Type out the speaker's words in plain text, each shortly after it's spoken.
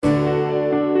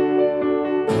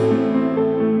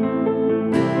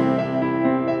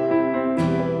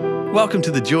Welcome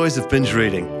to the Joys of Binge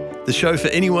Reading, the show for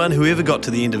anyone who ever got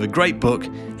to the end of a great book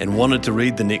and wanted to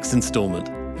read the next instalment.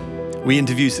 We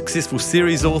interview successful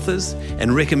series authors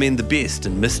and recommend the best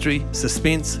in mystery,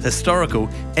 suspense, historical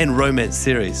and romance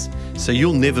series, so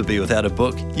you'll never be without a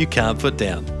book you can't put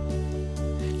down.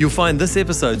 You'll find this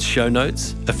episode's show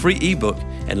notes, a free ebook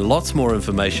and lots more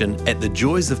information at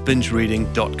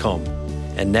thejoysofbingereading.com.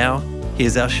 And now,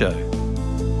 here's our show.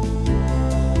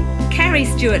 Carrie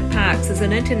Stuart Parks is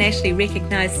an internationally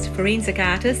recognised forensic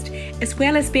artist, as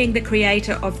well as being the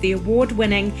creator of the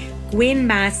award-winning Gwen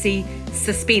Marcy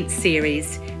Suspense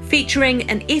series, featuring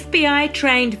an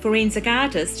FBI-trained forensic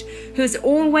artist who is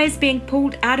always being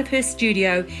pulled out of her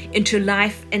studio into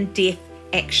life and death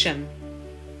action.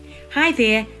 Hi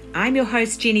there, I'm your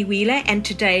host Jenny Wheeler, and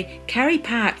today Carrie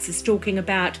Parks is talking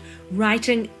about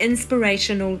writing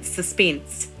inspirational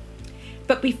suspense.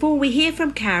 But before we hear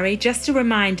from Carrie, just a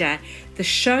reminder, the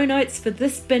show notes for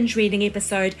this binge reading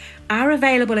episode are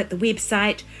available at the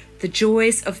website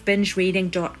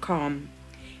thejoysofbingereading.com.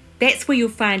 That's where you'll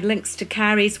find links to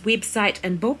Carrie's website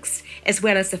and books, as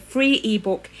well as a free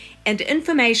ebook and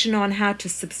information on how to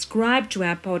subscribe to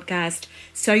our podcast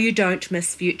so you don't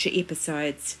miss future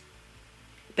episodes.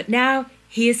 But now,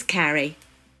 here's Carrie.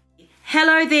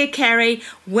 Hello there, Carrie.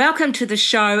 Welcome to the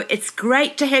show. It's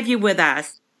great to have you with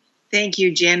us. Thank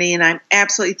you, Jenny, and I'm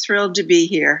absolutely thrilled to be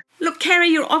here. Look, Carrie,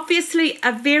 you're obviously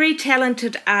a very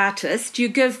talented artist. You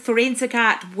give forensic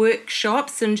art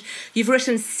workshops and you've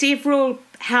written several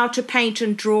how to paint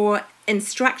and draw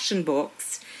instruction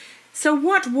books. So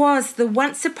what was the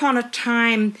once upon a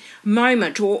time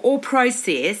moment or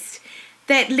process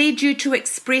that led you to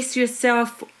express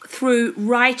yourself through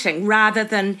writing rather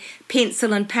than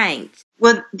pencil and paint?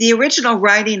 Well, the original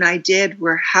writing I did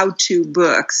were how-to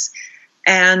books.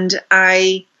 And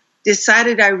I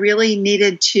decided I really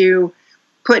needed to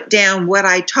put down what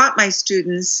I taught my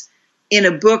students in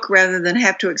a book rather than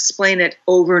have to explain it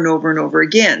over and over and over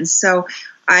again. So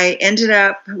I ended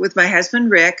up with my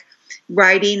husband, Rick,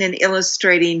 writing and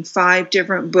illustrating 5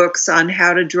 different books on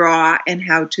how to draw and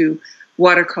how to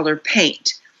watercolor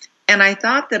paint. And I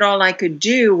thought that all I could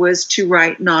do was to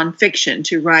write nonfiction,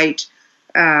 to write,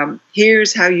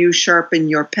 here's how you sharpen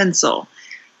your pencil.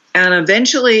 And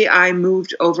eventually I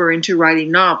moved over into writing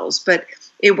novels, but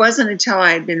it wasn't until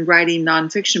I had been writing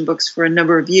nonfiction books for a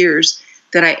number of years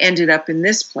that I ended up in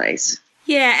this place.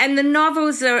 Yeah, and the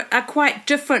novels are quite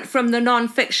different from the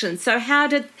nonfiction. So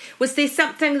was there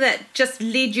something that just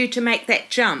led you to make that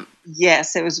jump?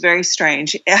 Yes, it was very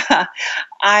strange.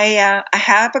 I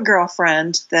have a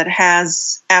girlfriend that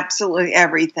has absolutely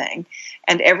everything.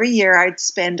 And every year I'd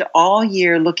spend all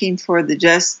year looking for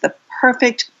the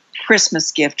perfect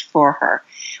Christmas gift for her.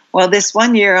 Well, this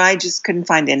one year I just couldn't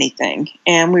find anything,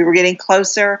 and we were getting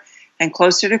closer and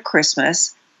closer to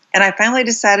Christmas, and I finally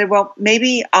decided, well,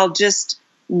 maybe I'll just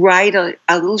write a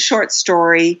little short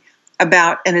story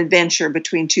about an adventure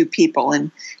between 2 people.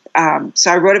 And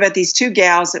so I wrote about these 2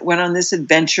 gals that went on this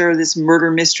adventure, this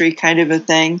murder mystery kind of a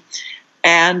thing,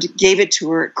 and gave it to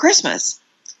her at Christmas.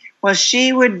 Well,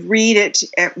 she would read it.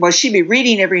 Well, she'd be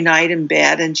reading every night in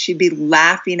bed, and she'd be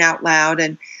laughing out loud,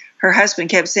 and her husband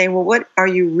kept saying, well, what are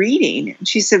you reading? And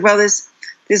she said, well, this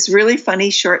really funny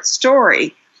short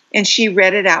story. And she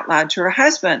read it out loud to her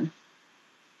husband.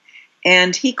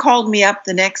 And he called me up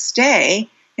the next day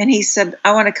and he said,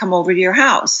 I want to come over to your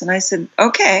house. And I said,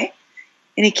 okay.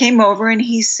 And he came over and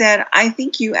he said, I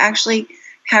think you actually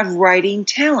have writing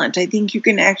talent. I think you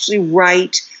can actually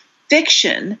write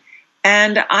fiction.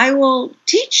 And I will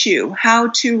teach you how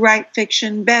to write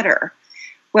fiction better.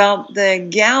 Well, the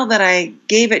gal that I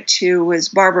gave it to was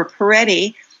Barbara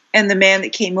Peretti, and the man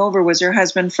that came over was her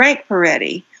husband, Frank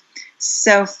Peretti.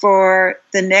 So for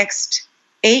the next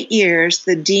 8 years,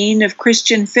 the Dean of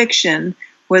Christian Fiction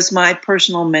was my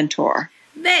personal mentor.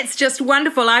 That's just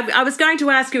wonderful. I was going to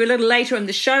ask you a little later in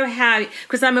the show how,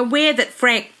 because I'm aware that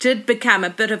Frank did become a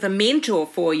bit of a mentor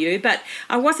for you, but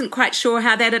I wasn't quite sure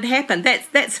how that had happened.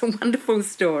 That's a wonderful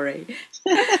story.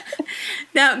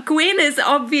 Now, Gwen is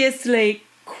obviously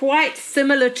quite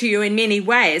similar to you in many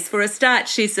ways. For a start,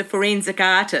 she's a forensic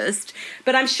artist,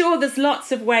 but I'm sure there's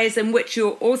lots of ways in which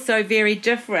you're also very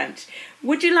different.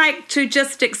 Would you like to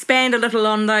just expand a little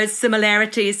on those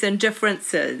similarities and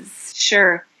differences?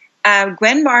 Sure.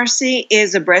 Gwen Marcy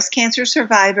is a breast cancer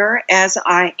survivor, as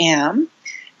I am.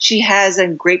 She has a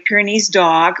Great Pyrenees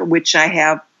dog, which I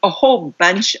have a whole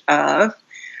bunch of.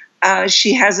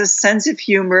 She has a sense of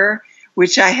humor,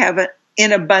 which I have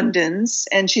in abundance,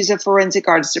 and she's a forensic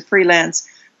artist, a freelance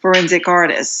forensic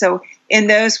artist. So in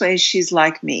those ways, she's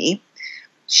like me.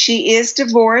 She is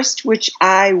divorced, which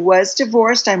I was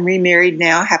divorced. I'm remarried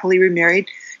now, happily remarried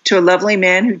to a lovely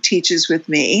man who teaches with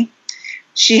me.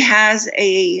 She has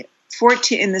in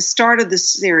the start of the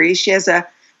series, she has a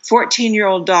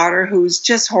 14-year-old daughter who's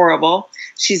just horrible.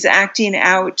 She's acting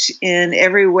out in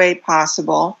every way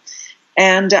possible.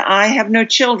 And I have no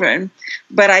children,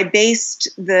 but I based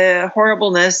the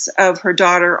horribleness of her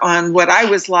daughter on what I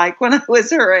was like when I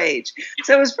was her age.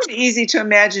 So it was pretty easy to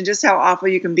imagine just how awful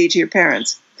you can be to your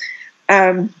parents.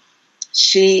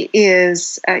 She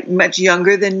is much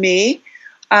younger than me,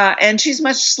 and she's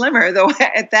much slimmer, though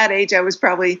at that age I was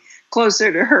probably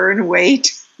closer to her in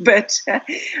weight. But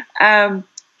I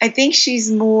think she's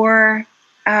more,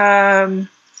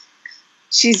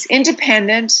 she's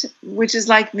independent, which is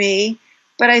like me,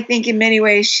 but I think in many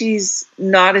ways she's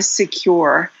not as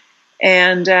secure.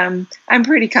 And I'm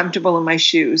pretty comfortable in my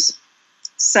shoes,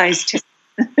 size 10.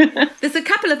 There's a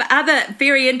couple of other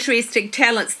very interesting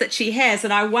talents that she has,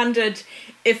 and I wondered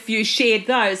if you shared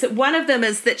those. One of them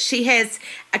is that she has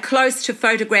a close to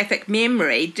photographic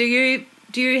memory. Do you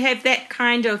have that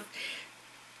kind of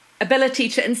ability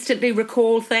to instantly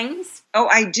recall things? Oh,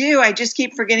 I do. I just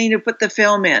keep forgetting to put the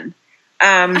film in.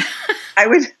 I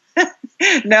would.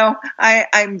 No,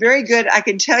 I'm very good. I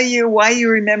can tell you why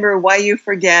you remember, why you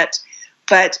forget,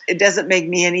 but it doesn't make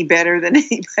me any better than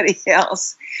anybody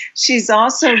else. She's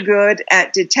also good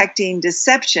at detecting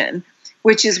deception,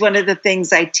 which is one of the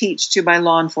things I teach to my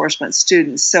law enforcement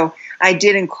students. So I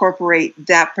did incorporate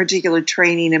that particular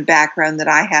training and background that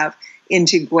I have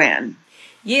into Gwen.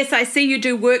 Yes, I see you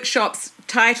do workshops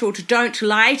titled Don't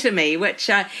Lie to Me, which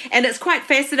and it's quite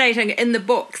fascinating in the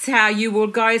books how you will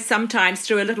go sometimes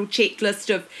through a little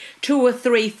checklist of 2 or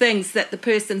 3 things that the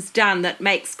person's done that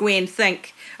makes Gwen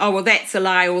think, oh, well, that's a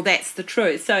lie or that's the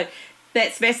truth. So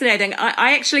that's fascinating.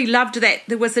 I actually loved that.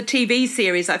 There was a TV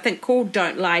series, I think, called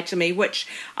Don't Lie to Me, which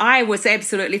I was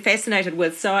absolutely fascinated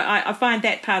with. So I find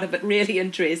that part of it really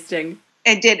interesting.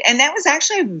 It did. And that was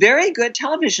actually a very good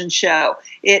television show.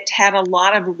 It had a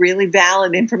lot of really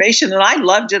valid information, and I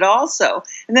loved it also.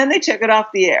 And then they took it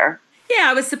off the air. Yeah,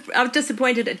 I was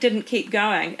disappointed it didn't keep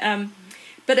going.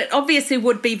 But it obviously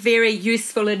would be very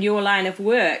useful in your line of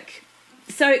work.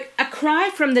 So A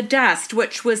Cry from the Dust,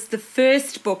 which was the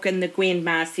first book in the Gwen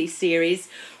Marcy series,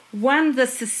 won the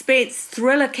suspense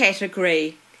thriller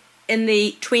category in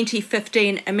the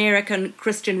 2015 American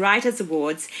Christian Writers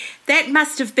Awards. That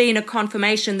must have been a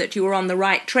confirmation that you were on the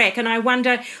right track. And I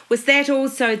wonder, was that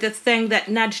also the thing that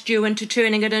nudged you into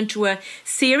turning it into a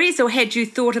series, or had you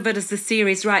thought of it as a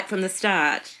series right from the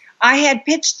start? I had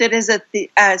pitched it as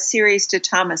a series to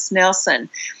Thomas Nelson.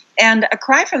 And A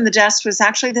Cry from the Dust was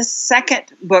actually the second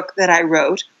book that I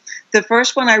wrote. The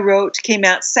first one I wrote came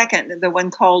out second, the one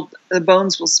called The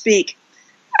Bones Will Speak.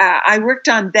 I worked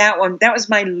on that one. That was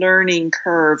my learning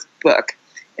curve book.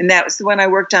 And that was the one I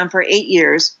worked on for 8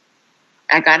 years.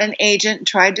 I got an agent,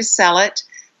 tried to sell it.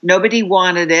 Nobody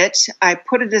wanted it. I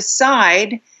put it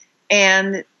aside,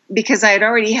 and because I had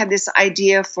already had this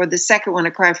idea for the second one,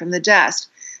 A Cry from the Dust.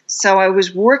 So I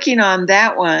was working on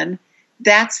that one.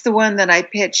 That's the one that I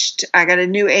pitched. I got a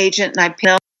new agent, and I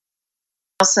pitched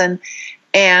Nelson.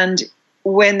 And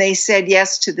when they said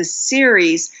yes to the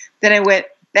series, then I went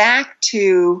back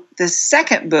to the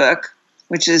second book,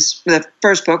 which is the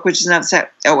first book, which is not the second.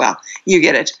 Oh, well, you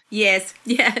get it. Yes,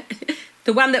 yeah.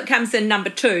 The one that comes in number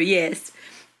 2, yes.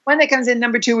 One that comes in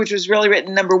number 2, which was really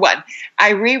written number 1. I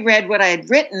reread what I had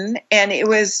written, and it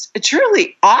was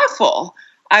truly awful.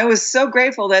 I was so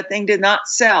grateful that thing did not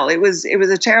sell. It was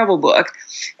a terrible book.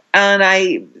 And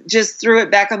I just threw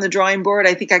it back on the drawing board.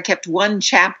 I think I kept one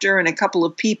chapter and a couple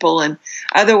of people and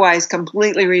otherwise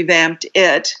completely revamped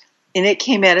it. And it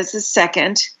came out as the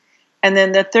second. And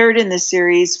then the third in the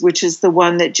series, which is the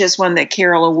one that just won the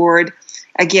Carroll Award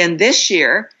again this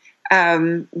year,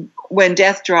 When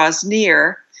Death Draws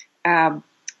Near,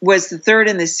 was the third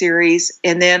in the series.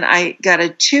 And then I got a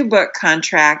 2-book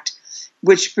contract,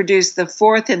 which produced the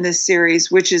 4th in this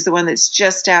series, which is the one that's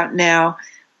just out now,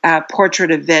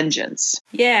 Portrait of Vengeance.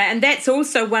 Yeah, and that's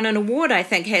also won an award, I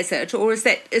think, has it? Or is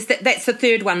that's the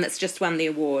third one that's just won the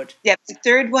award? Yeah, the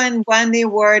third one won the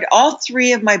award. All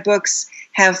 3 of my books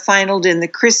have finaled in the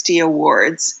Christie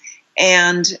Awards,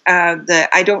 and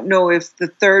I don't know if the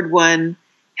third one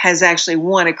has actually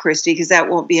won a Christie, because that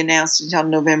won't be announced until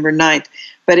November 9th.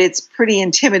 But it's pretty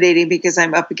intimidating because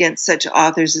I'm up against such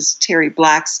authors as Terry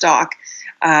Blackstock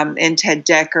and Ted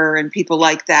Decker and people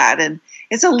like that, and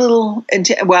it's a little,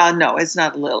 well, no, it's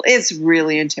not a little. It's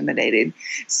really intimidating.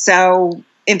 So,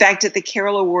 in fact, at the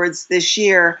Carroll Awards this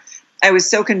year, I was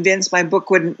so convinced my book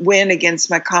wouldn't win against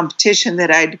my competition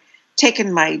that I'd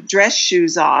taken my dress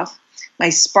shoes off, my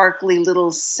sparkly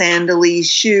little sandally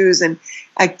shoes, and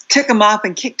I took them off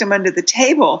and kicked them under the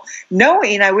table,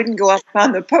 knowing I wouldn't go up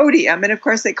on the podium. And of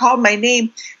course, they called my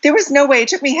name. There was no way. It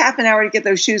took me half an hour to get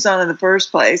those shoes on in the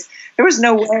first place. There was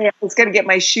no way I was going to get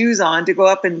my shoes on to go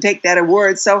up and take that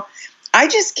award. So I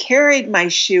just carried my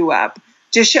shoe up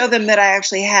to show them that I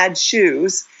actually had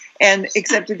shoes, and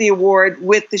accepted the award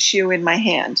with the shoe in my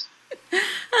hand.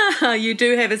 You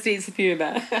do have a sense of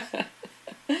humour.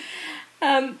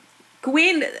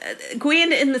 Gwen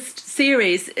in the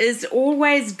series is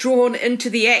always drawn into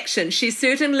the action. She's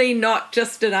certainly not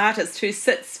just an artist who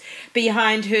sits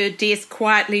behind her desk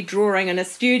quietly drawing in a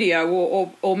studio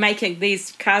or making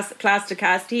these plaster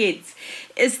cast heads.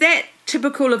 Is that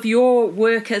typical of your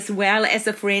work as well as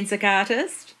a forensic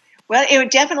artist? Well,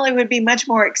 it definitely would be much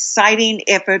more exciting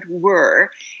if it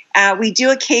were. We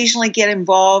do occasionally get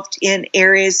involved in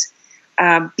areas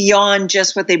beyond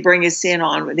just what they bring us in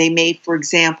on. They may, for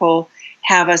example,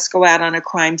 have us go out on a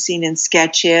crime scene and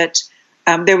sketch it.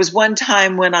 There was one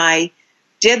time when I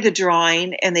did the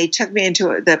drawing, and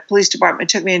the police department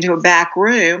took me into a back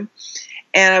room,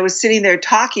 and I was sitting there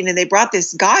talking, and they brought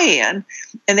this guy in,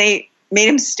 and they made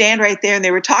him stand right there, and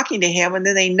they were talking to him, and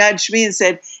then they nudged me and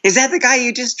said, "Is that the guy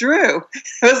you just drew?"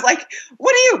 I was like,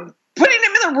 "What are you putting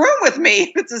him in the room with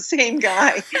me? It's the same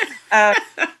guy."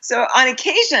 So on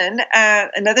occasion,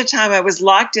 another time I was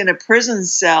locked in a prison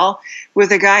cell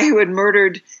with a guy who had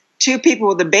murdered 2 people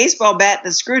with a baseball bat and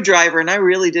a screwdriver, and I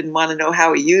really didn't want to know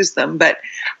how he used them. But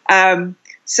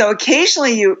so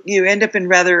occasionally you end up in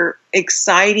rather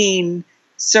exciting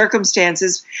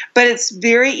circumstances, but it's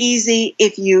very easy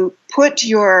if you put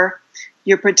your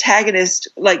protagonist,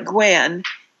 like Gwen,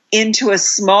 into a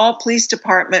small police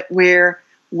department where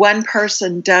one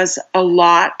person does a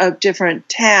lot of different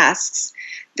tasks.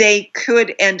 They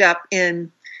could end up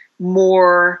in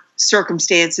more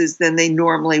circumstances than they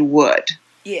normally would.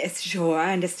 Yes, sure.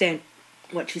 I understand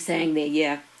what you're saying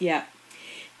there. Yeah.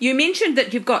 You mentioned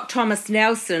that you've got Thomas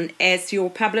Nelson as your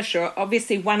publisher,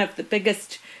 obviously one of the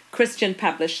biggest Christian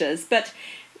publishers, but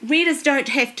readers don't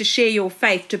have to share your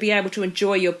faith to be able to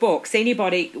enjoy your books.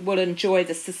 Anybody will enjoy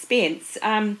the suspense.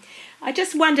 I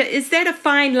just wonder, is that a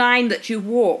fine line that you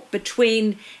walk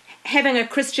between having a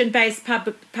Christian-based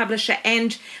publisher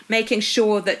and making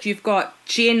sure that you've got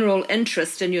general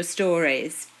interest in your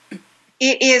stories?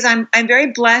 It is. I'm very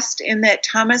blessed in that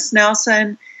Thomas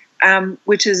Nelson,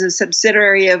 which is a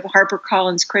subsidiary of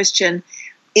HarperCollins Christian,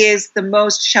 is the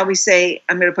most, shall we say,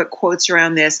 I'm going to put quotes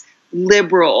around this,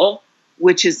 liberal,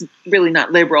 which is really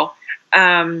not liberal,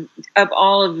 of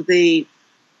all of the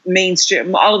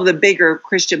mainstream, all of the bigger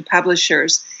Christian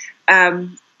publishers.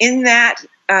 In that,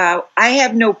 I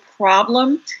have no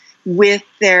problem with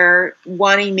their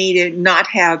wanting me to not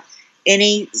have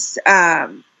any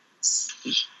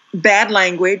bad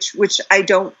language, which I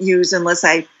don't use unless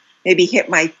I maybe hit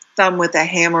my thumb with a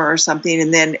hammer or something,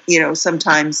 and then,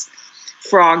 sometimes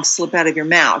frogs slip out of your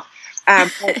mouth.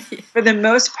 But for the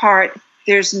most part,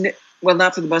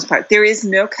 not for the most part, there is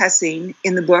no cussing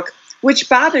in the book, which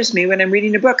bothers me when I'm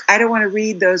reading a book. I don't want to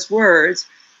read those words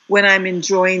when I'm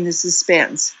enjoying the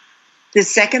suspense. The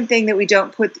second thing that we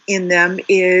don't put in them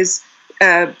is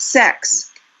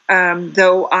sex.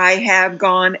 Though I have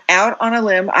gone out on a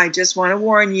limb, I just want to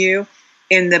warn you,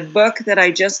 in the book that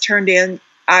I just turned in,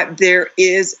 there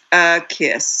is a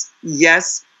kiss.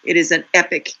 Yes, it is an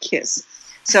epic kiss.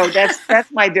 So that's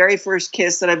my very first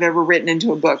kiss that I've ever written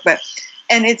into a book.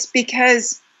 And it's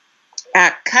because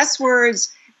cuss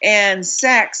words and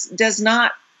sex does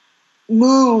not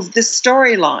move the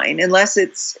storyline unless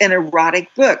it's an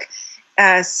erotic book.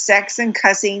 Sex and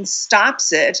cussing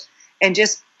stops it and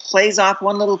just plays off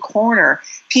one little corner.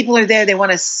 People are there. They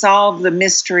want to solve the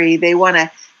mystery. They want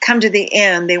to come to the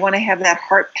end. They want to have that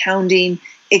heart-pounding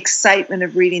excitement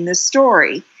of reading the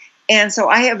story. And so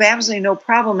I have absolutely no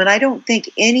problem. And I don't think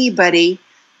anybody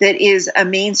that is a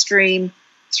mainstream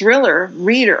thriller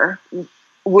reader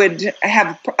would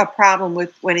have a problem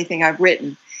with anything I've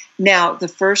written. Now, the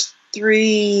first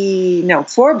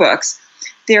 4 books,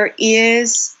 there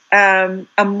is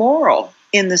a moral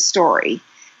in the story.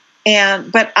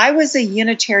 But I was a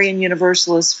Unitarian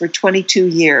Universalist for 22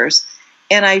 years,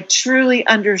 and I truly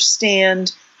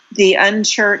understand the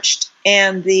unchurched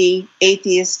and the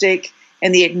atheistic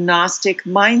and the agnostic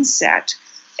mindset.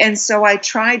 And so I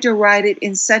tried to write it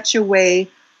in such a way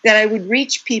that I would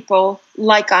reach people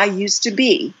like I used to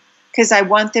be, because I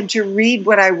want them to read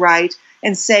what I write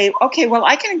and say, okay, well,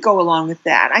 I can go along with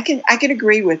that. I can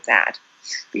agree with that,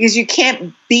 because you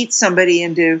can't beat somebody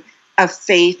into a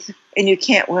faith, and you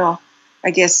can't, well,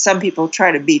 I guess some people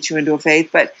try to beat you into a faith,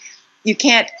 but you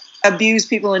can't abuse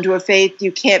people into a faith.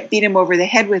 You can't beat them over the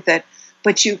head with it,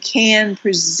 but you can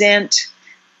present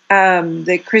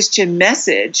the Christian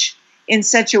message in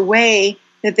such a way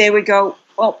that they would go,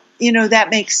 well, that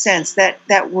makes sense.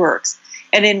 That works.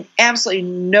 And in absolutely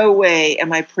no way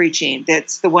am I preaching.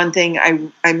 That's the one thing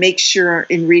I make sure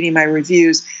in reading my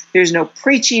reviews. There's no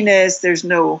preachiness. There's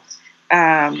no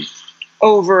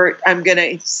overt,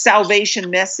 salvation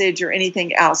message or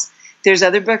anything else. There's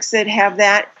other books that have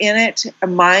that in it.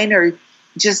 Mine are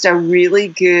just a really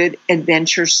good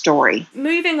adventure story.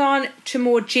 Moving on to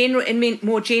more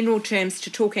general terms, to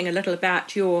talking a little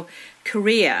about your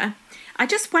career, I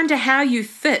just wonder how you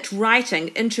fit writing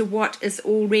into what is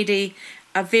already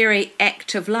a very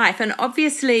active life. And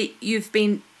obviously you've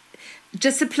been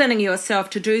disciplining yourself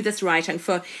to do this writing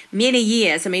for many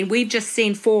years. I mean, we've just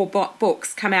seen 4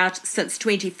 books come out since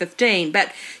 2015,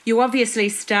 but you obviously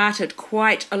started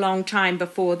quite a long time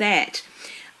before that.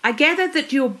 I gather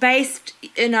that you're based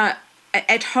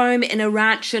at home in a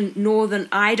ranch in northern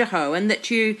Idaho, and that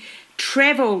you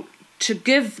travel to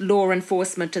give law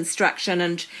enforcement instruction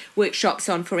and workshops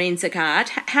on forensic art.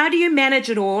 How do you manage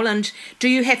it all, and do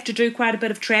you have to do quite a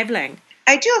bit of traveling?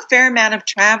 I do a fair amount of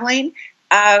traveling.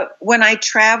 When I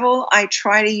travel, I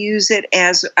try to use it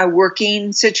as a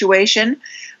working situation.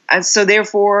 So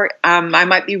therefore, I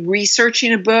might be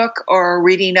researching a book or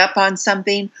reading up on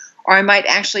something, or I might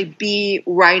actually be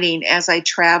writing as I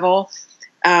travel.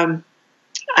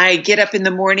 I get up in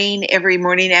the morning, every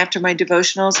morning after my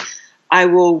devotionals. I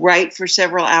will write for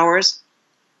several hours.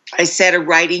 I set a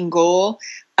writing goal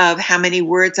of how many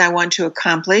words I want to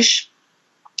accomplish.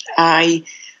 I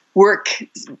work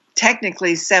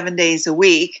technically 7 days a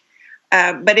week,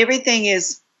 but everything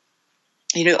is,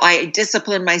 I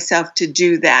discipline myself to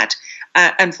do that.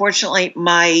 Unfortunately,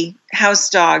 my house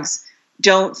dogs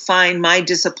don't find my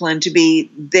discipline to be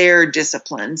their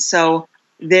discipline. So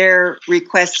their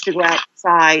request to go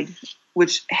outside,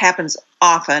 which happens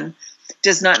often,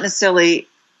 does not necessarily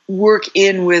work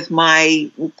in with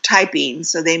my typing.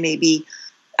 So I may be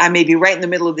right in the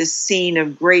middle of this scene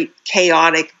of great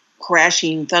chaotic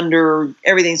crashing thunder,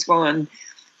 everything's going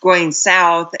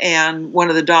south, and one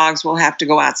of the dogs will have to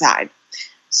go outside.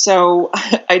 So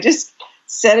I just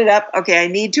set it up. Okay, I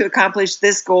need to accomplish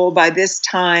this goal by this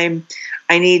time.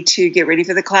 I need to get ready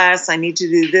for the class. I need to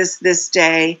do this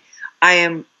day. I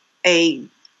am a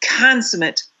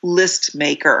consummate list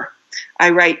maker. I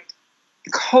write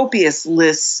copious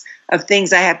lists of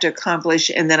things I have to accomplish,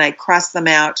 and then I cross them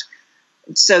out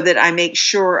so that I make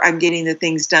sure I'm getting the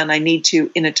things done I need to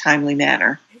in a timely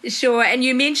manner. Sure, and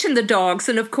you mentioned the dogs,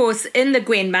 and of course in the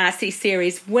Gwen Marcy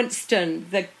series, Winston,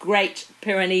 the Great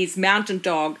Pyrenees mountain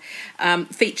dog,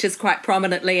 features quite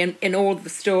prominently in all the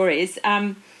stories.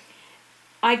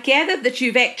 I gather that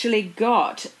you've actually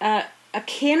got a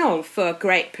kennel for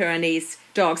Great Pyrenees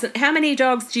dogs. How many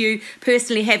dogs do you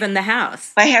personally have in the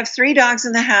house? I have 3 dogs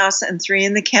in the house and 3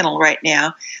 in the kennel right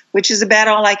now, which is about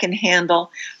all I can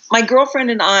handle. My girlfriend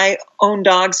and I own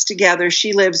dogs together.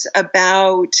 She lives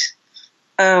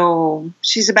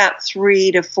she's about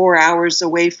 3 to 4 hours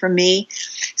away from me.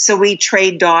 So we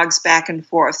trade dogs back and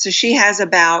forth. So she has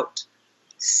about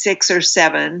 6 or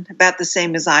 7, about the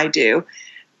same as I do.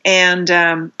 And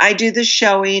I do the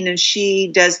showing, and she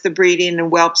does the breeding and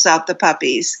whelps out the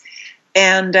puppies.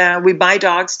 And we buy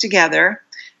dogs together.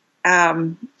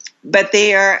 But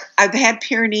I've had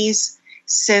Pyrenees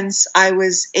since I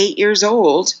was 8 years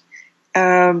old.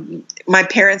 My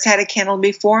parents had a kennel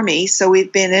before me, so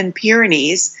we've been in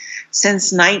Pyrenees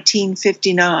since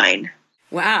 1959.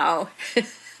 Wow.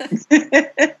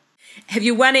 Have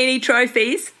you won any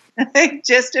trophies?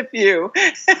 Just a few.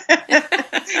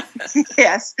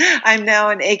 Yes, I'm now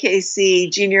an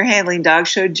AKC Junior Handling Dog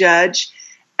Show judge,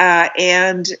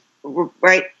 and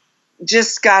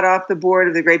just got off the board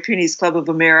of the Great Pyrenees Club of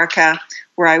America,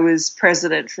 where I was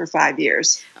president for 5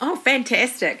 years. Oh,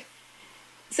 fantastic.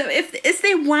 So is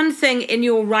there one thing in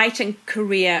your writing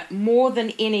career more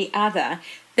than any other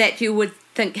that you would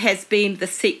think has been the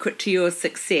secret to your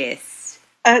success?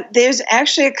 There's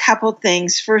actually a couple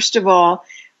things. First of all,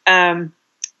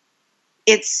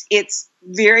 it's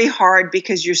very hard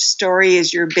because your story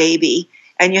is your baby,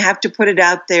 and you have to put it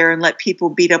out there and let people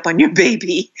beat up on your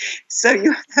baby. So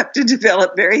you have to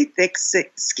develop very thick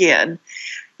skin.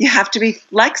 You have to be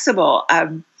flexible.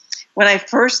 When I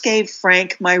first gave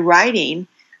Frank my writing,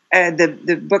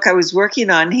 the book I was working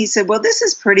on, he said, well, this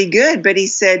is pretty good. But he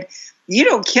said, you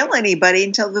don't kill anybody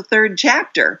until the 3rd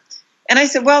chapter. And I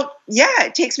said, well, yeah,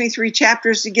 it takes me 3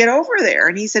 chapters to get over there.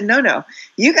 And he said, no,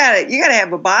 you gotta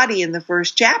have a body in the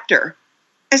 1st chapter.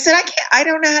 I said, I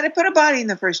don't know how to put a body in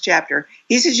the 1st chapter.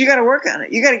 He says, you got to work on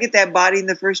it. You got to get that body in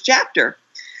the 1st chapter.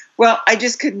 Well, I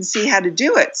just couldn't see how to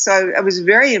do it. So I was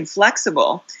very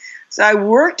inflexible. So I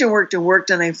worked and worked and worked,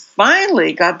 and I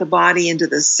finally got the body into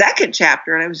the second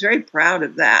chapter, and I was very proud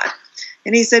of that.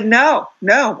 And he said, no,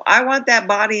 I want that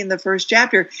body in the first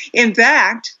chapter. In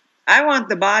fact, I want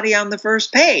the body on the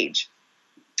first page.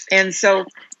 And so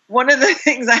one of the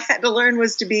things I had to learn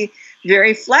was to be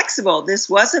very flexible. This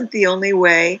wasn't the only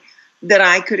way that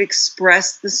I could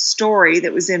express the story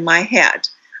that was in my head.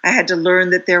 I had to learn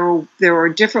that there were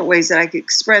different ways that I could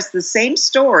express the same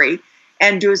story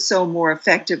and do it so more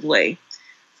effectively.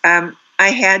 I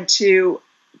had to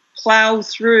plow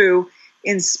through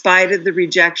in spite of the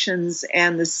rejections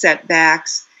and the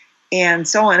setbacks and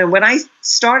so on. And when I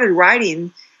started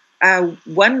writing,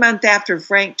 1 month after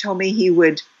Frank told me he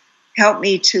would help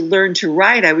me to learn to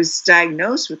write, I was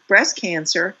diagnosed with breast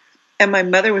cancer, and my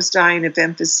mother was dying of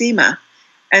emphysema.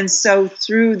 And so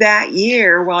through that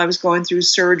year, while I was going through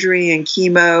surgery and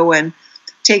chemo and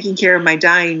taking care of my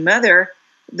dying mother,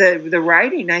 the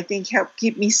writing, I think, helped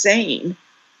keep me sane.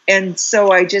 And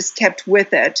so I just kept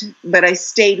with it, but I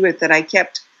stayed with it. I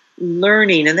kept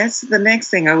learning. And that's the next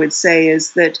thing I would say,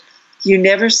 is that you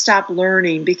never stop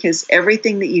learning, because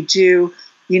everything that you do,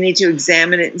 you need to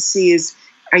examine it and see,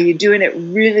 are you doing it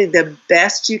really the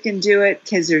best you can do it?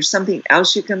 Because there's something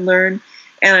else you can learn.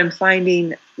 And I'm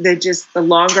finding that just the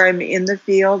longer I'm in the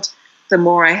field, the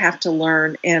more I have to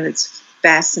learn. And it's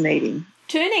fascinating.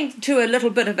 Turning to a little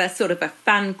bit of a sort of a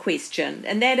fun question,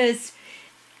 and that is,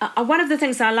 one of the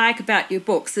things I like about your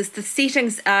books is the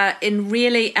settings are in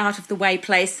really out-of-the-way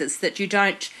places that you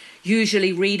don't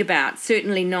usually read about,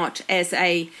 certainly not as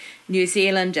a New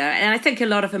Zealander, and I think a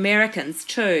lot of Americans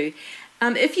too.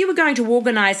 If you were going to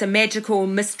organise a magical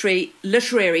mystery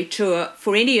literary tour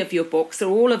for any of your books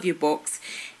or all of your books,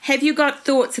 have you got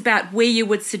thoughts about where you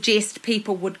would suggest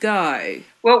people would go?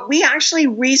 Well, we actually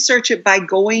research it by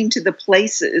going to the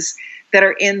places that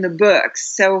are in the books.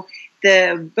 So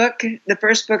the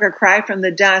first book, A Cry from the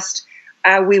Dust,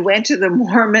 we went to the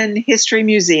Mormon History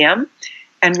Museum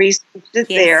and researched it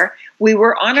there. We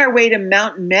were on our way to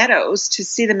Mountain Meadows to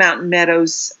see the Mountain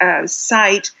Meadows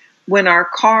site when our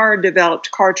car developed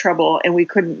car trouble and we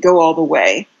couldn't go all the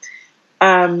way.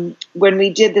 When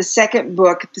we did the second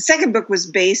book was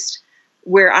based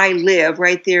where I live,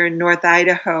 right there in North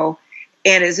Idaho,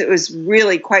 and it was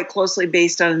really quite closely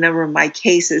based on a number of my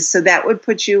cases. So that would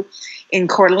put you in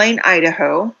Coeur d'Alene,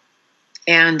 Idaho,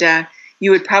 and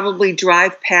you would probably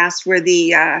drive past where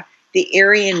the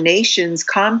Aryan Nations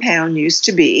compound used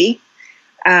to be.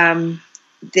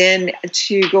 Then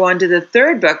to go on to the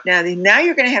third book. Now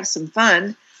you're going to have some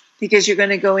fun, because you're going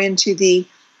to go into the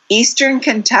eastern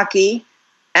Kentucky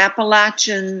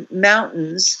Appalachian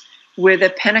Mountains, where the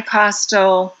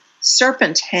Pentecostal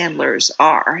serpent handlers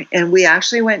are. And we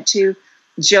actually went to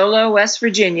Jolo, West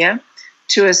Virginia,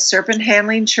 to a serpent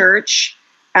handling church.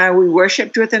 We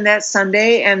worshiped with them that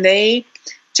Sunday, and they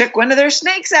took one of their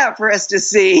snakes out for us to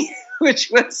see, which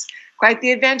was quite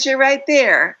the adventure right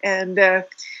there. And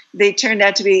they turned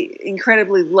out to be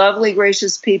incredibly lovely,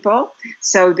 gracious people.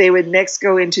 So they would next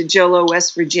go into Jolo,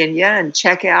 West Virginia, and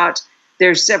check out.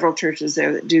 There's several churches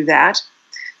there that do that.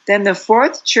 Then the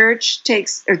fourth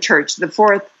the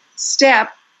fourth step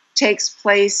takes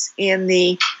place in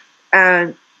the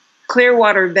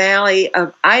Clearwater Valley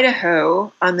of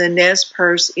Idaho on the Nez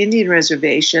Perce Indian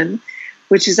Reservation,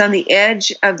 which is on the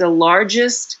edge of the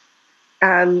largest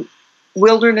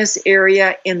wilderness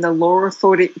area in the lower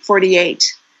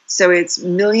 48. So it's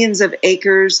millions of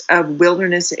acres of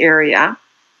wilderness area.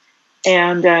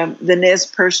 And the Nez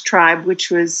Perce tribe,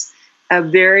 which was a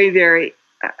very, very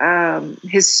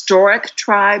historic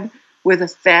tribe with a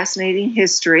fascinating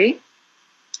history.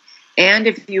 And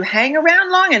if you hang around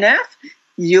long enough,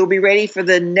 you'll be ready for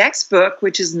the next book,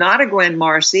 which is not a Gwen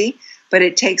Marcy, but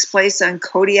it takes place on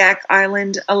Kodiak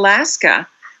Island, Alaska,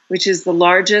 which is the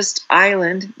largest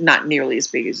island, not nearly as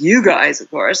big as you guys, of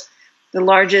course, the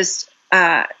largest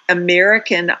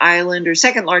American island, or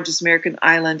second largest American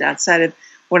island outside of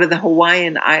one of the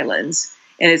Hawaiian Islands.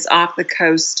 And it's off the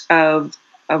coast of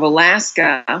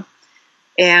Alaska.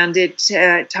 And it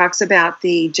talks about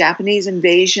the Japanese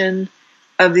invasion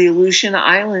of the Aleutian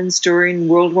Islands during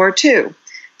World War II.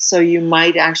 So you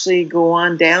might actually go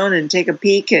on down and take a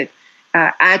peek at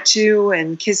Attu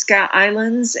and Kiska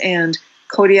Islands and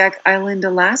Kodiak Island,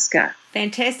 Alaska.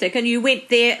 Fantastic. And you went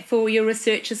there for your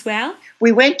research as well?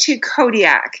 We went to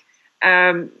Kodiak.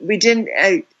 We didn't.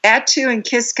 Attu and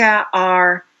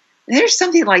Kiska there's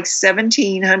something like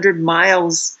 1,700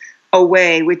 miles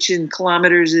away, which in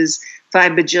kilometers is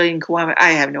 5 bajillion kilometers.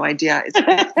 I have no idea.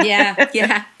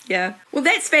 Yeah. Yeah. Well,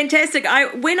 that's fantastic.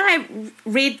 When I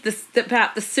read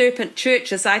about the serpent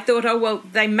churches, I thought, oh, well,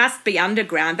 they must be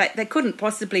underground. They couldn't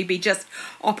possibly be just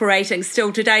operating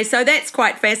still today. So that's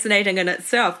quite fascinating in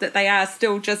itself, that they are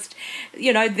still just,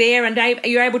 there, and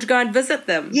you're able to go and visit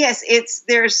them. Yes,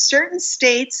 there are certain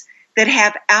states that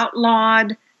have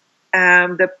outlawed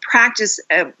the practice.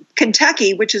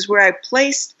 Kentucky, which is where I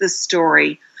placed the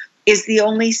story, is the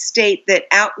only state that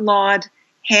outlawed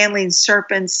handling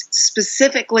serpents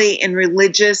specifically in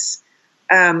religious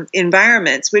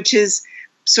environments, which is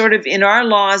sort of in our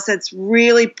laws, that's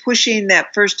really pushing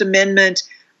that First Amendment,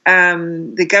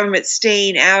 the government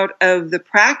staying out of the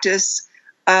practice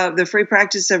of the free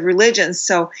practice of religion.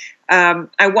 So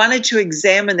I wanted to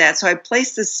examine that. So I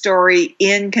placed the story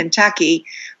in Kentucky,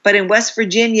 but in West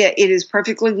Virginia, it is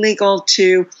perfectly legal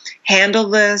to handle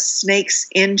the snakes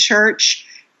in church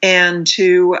and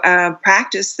to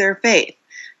practice their faith.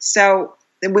 So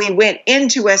we went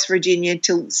into West Virginia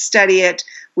to study it.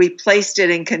 We placed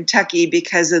it in Kentucky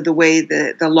because of the way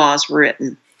the laws were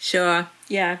written. Sure,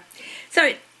 yeah.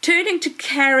 So turning to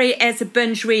Carrie as a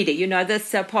binge reader,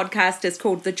 this podcast is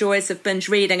called The Joys of Binge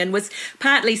Reading and was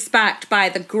partly sparked by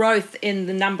the growth in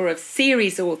the number of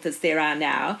series authors there are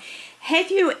now.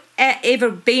 Have you ever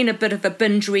been a bit of a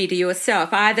binge reader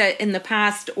yourself, either in the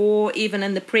past or even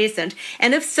in the present?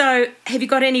 And if so, have you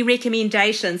got any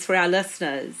recommendations for our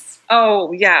listeners?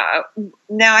 Oh, yeah.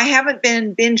 Now, I haven't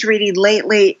been binge reading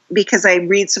lately because I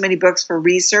read so many books for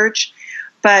research,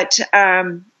 but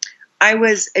I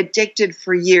was addicted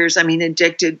for years.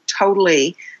 Addicted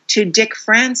totally to Dick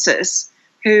Francis,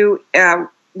 who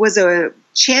was a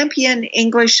champion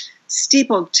English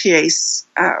steeplechase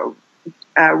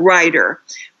writer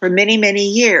for many, many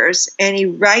years, and he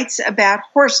writes about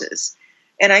horses.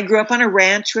 And I grew up on a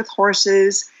ranch with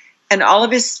horses, and all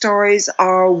of his stories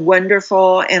are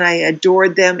wonderful, and I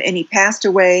adored them. And he passed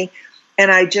away, and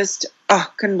I just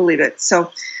couldn't believe it.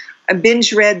 So I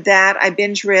binge read that. I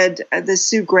binge read the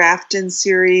Sue Grafton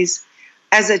series.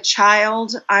 As a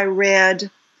child, I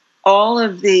read all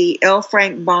of the L.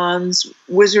 Frank Baum's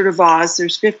Wizard of Oz.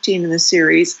 There's 15 in the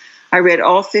series. I read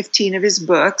all 15 of his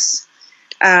books.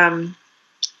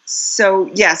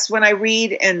 So yes, when I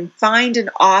read and find an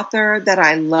author that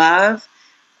I love,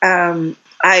 I'm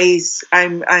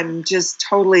just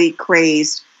totally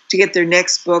crazed to get their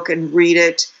next book and read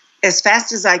it as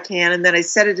fast as I can, and then I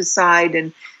set it aside,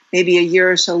 and maybe a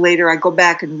year or so later I go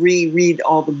back and reread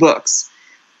all the books.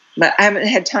 But I haven't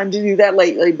had time to do that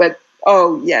lately. But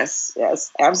oh yes,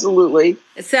 absolutely.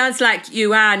 It sounds like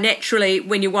you are naturally,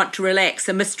 when you want to relax,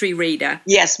 a mystery reader.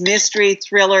 Yes, mystery,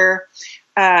 thriller.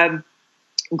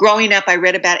 Growing up, I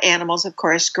read about animals, of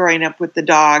course, growing up with the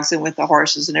dogs and with the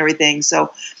horses and everything.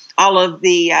 So all of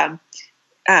the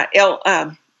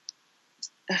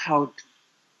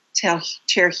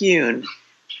Terhune,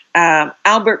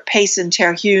 Albert Payson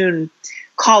Terhune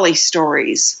collie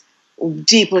stories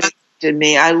deeply affected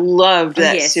me. I loved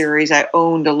that series. I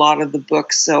owned a lot of the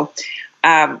books. So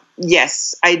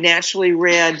yes, I naturally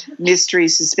read mystery,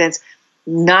 suspense.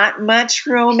 Not much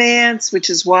romance, which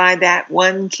is why that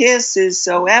one kiss is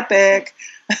so epic.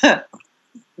 I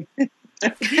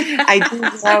do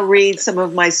now read some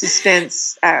of my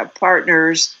suspense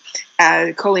partners,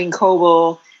 Colleen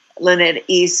Coble, Lynette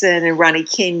Eason, and Ronnie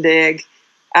Kindig.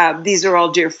 These are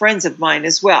all dear friends of mine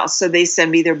as well. So they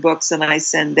send me their books and I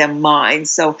send them mine.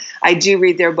 So I do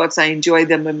read their books. I enjoy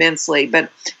them immensely,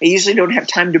 but I usually don't have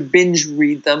time to binge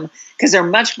read them because they're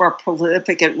much more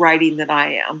prolific at writing than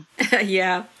I am.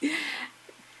 Yeah.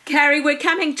 Carrie, we're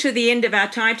coming to the end of our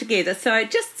time together. So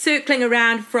just circling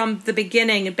around from the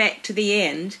beginning and back to the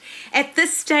end, at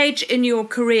this stage in your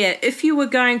career, if you were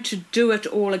going to do it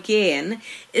all again,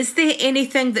 is there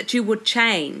anything that you would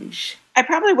change? I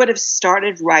probably would have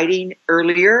started writing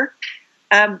earlier.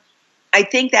 I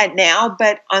think that now,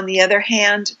 but on the other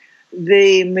hand,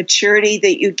 the maturity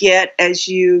that you get as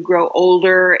you grow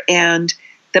older and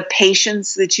the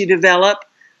patience that you develop,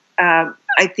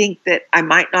 I think that I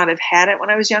might not have had it when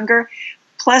I was younger.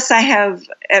 Plus, I have,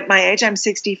 at my age, I'm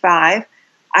 65,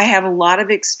 I have a lot of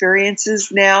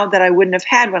experiences now that I wouldn't have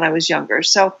had when I was younger.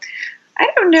 So I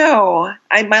don't know.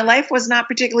 My life was not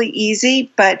particularly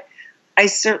easy, but I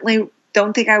certainly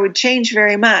don't think I would change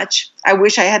very much. I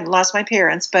wish I hadn't lost my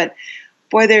parents, but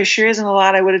boy, there sure isn't a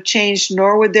lot I would have changed,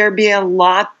 nor would there be a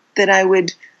lot that I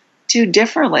would do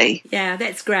differently. Yeah,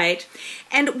 that's great.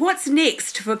 And what's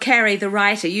next for Carrie the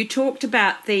writer? You talked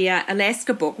about the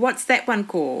Alaska book. What's that one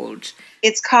called?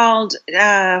 It's called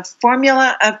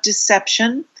Formula of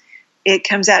Deception. It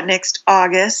comes out next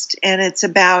August, and it's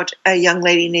about a young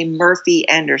lady named Murphy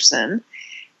Anderson.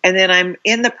 And then I'm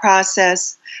in the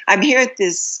process. I'm here at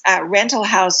this rental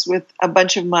house with a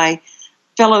bunch of my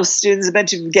fellow students, a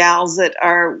bunch of gals that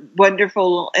are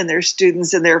wonderful, and their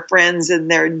students and their friends and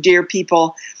their dear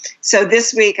people. So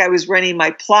this week I was running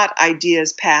my plot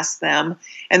ideas past them,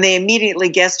 and they immediately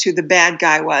guessed who the bad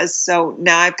guy was. So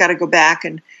now I've got to go back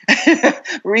and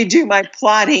redo my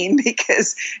plotting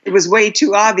because it was way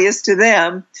too obvious to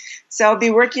them. So I'll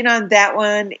be working on that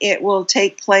one. It will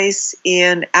take place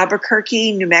in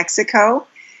Albuquerque, New Mexico,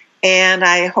 and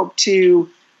I hope to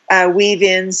weave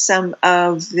in some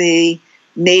of the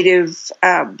native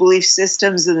belief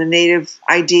systems and the native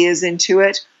ideas into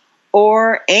it,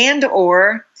 or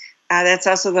that's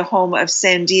also the home of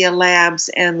Sandia Labs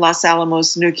and Los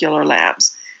Alamos Nuclear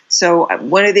Labs. So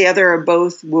one or the other or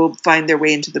both will find their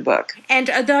way into the book. And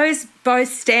are those both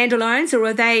standalones, or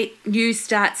are they new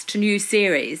starts to new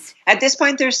series? At this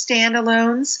point, they're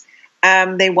standalones.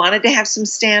 They wanted to have some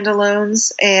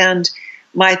standalones, and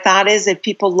my thought is if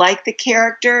people like the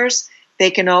characters, they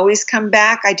can always come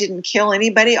back. I didn't kill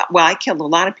anybody. Well, I killed a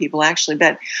lot of people, actually,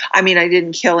 but I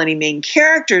didn't kill any main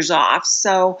characters off,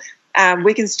 so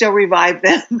we can still revive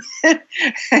them,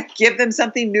 give them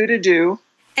something new to do.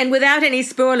 And without any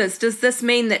spoilers, does this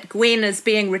mean that Gwen is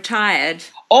being retired?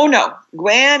 Oh, no.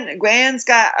 Gwen's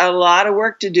got a lot of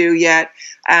work to do yet.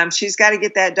 She's got to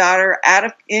get that daughter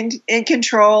in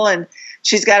control, and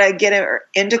she's got to get her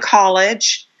into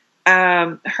college.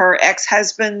 Her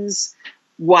ex-husband's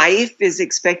wife is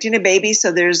expecting a baby,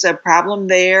 so there's a problem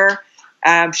there.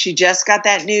 She just got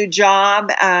that new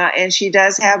job, and she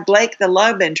does have Blake, the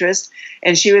love interest,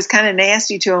 and she was kind of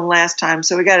nasty to him last time,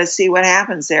 so we got to see what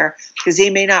happens there, because he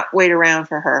may not wait around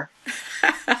for her.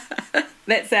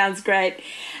 That sounds great.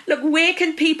 Look, where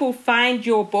can people find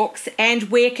your books,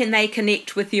 and where can they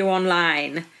connect with you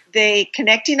online? The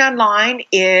connecting online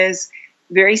is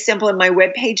very simple, and my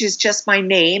webpage is just my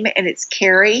name, and it's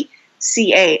Carrie,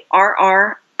 Carrie,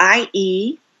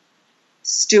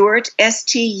 Stuart,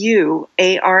 Stuart,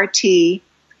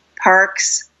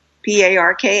 Parks,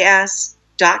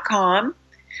 Parks.com.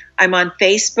 I'm on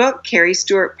Facebook, Carrie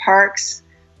Stuart Parks,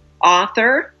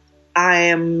 author.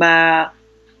 I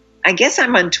guess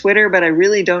I'm on Twitter, but I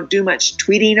really don't do much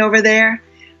tweeting over there.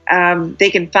 They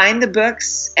can find the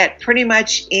books at pretty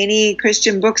much any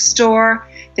Christian bookstore.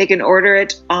 They can order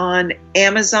it on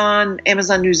Amazon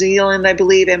New Zealand, I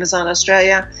believe, Amazon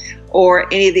Australia,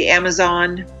 or any of the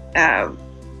Amazon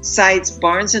sites,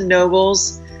 Barnes and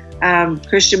Nobles,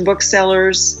 Christian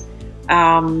booksellers.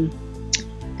 And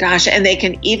they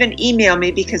can even email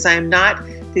me, because I'm not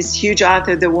this huge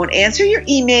author that won't answer your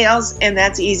emails, and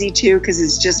that's easy too, because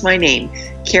it's just my name,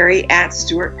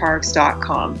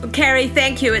 Carrie@stuartparks.com. Carrie,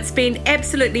 thank you. It's been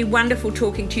absolutely wonderful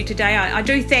talking to you today. I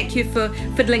do thank you for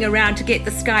fiddling around to get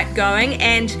the Skype going,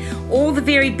 and all the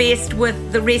very best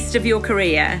with the rest of your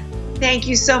career. Thank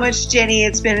you so much, Jenny.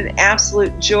 It's been an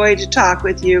absolute joy to talk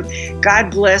with you.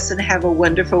 God bless, and have a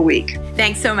wonderful week.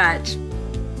 Thanks so much.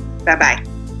 Bye-bye.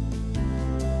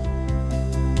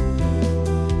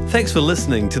 Thanks for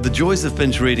listening to the Joys of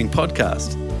Binge Reading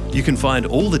podcast. You can find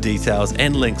all the details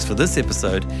and links for this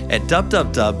episode at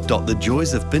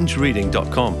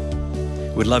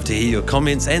www.thejoysofbingereading.com. We'd love to hear your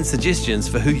comments and suggestions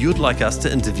for who you'd like us to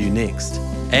interview next.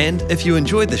 And if you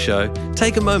enjoyed the show,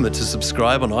 take a moment to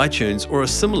subscribe on iTunes or a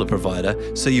similar provider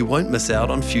so you won't miss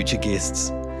out on future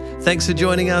guests. Thanks for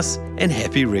joining us, and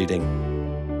happy reading.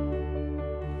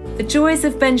 The Joys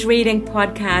of Binge Reading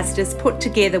podcast is put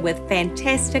together with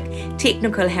fantastic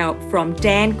technical help from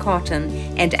Dan Cotton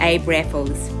and Abe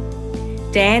Raffles.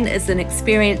 Dan is an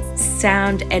experienced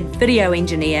sound and video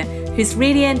engineer who's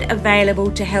ready and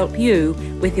available to help you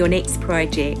with your next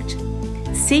project.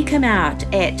 Seek him out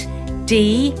at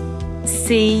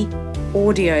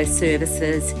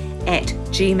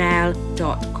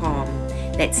dcaudioservices@gmail.com.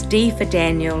 That's D for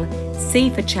Daniel, C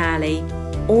for Charlie,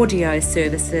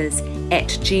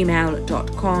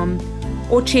 audioservices@gmail.com,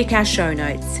 or check our show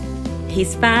notes.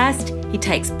 He's fast, he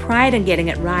takes pride in getting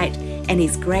it right, and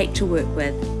he's great to work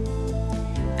with.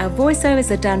 Our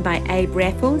voiceovers are done by Abe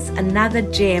Raffles, another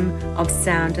gem of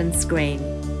sound and screen.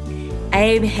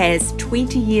 Abe has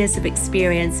 20 years of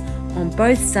experience on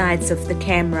both sides of the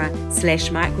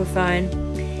camera/microphone,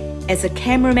 as a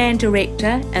cameraman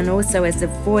director and also as a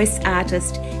voice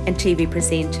artist and TV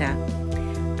presenter.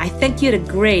 I think you'd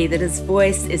agree that his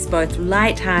voice is both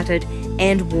light-hearted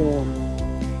and warm.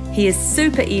 He is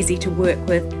super easy to work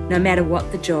with no matter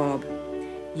what the job.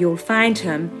 You'll find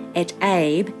him at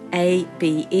Abe,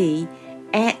 A-B-E,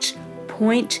 at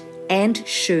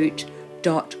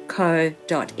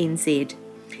pointandshoot.co.nz.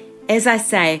 As I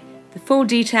say, the full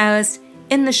details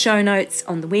in the show notes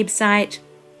on the website.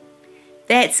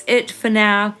 That's it for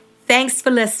now. Thanks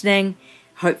for listening.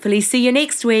 Hopefully see you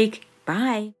next week.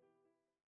 Bye.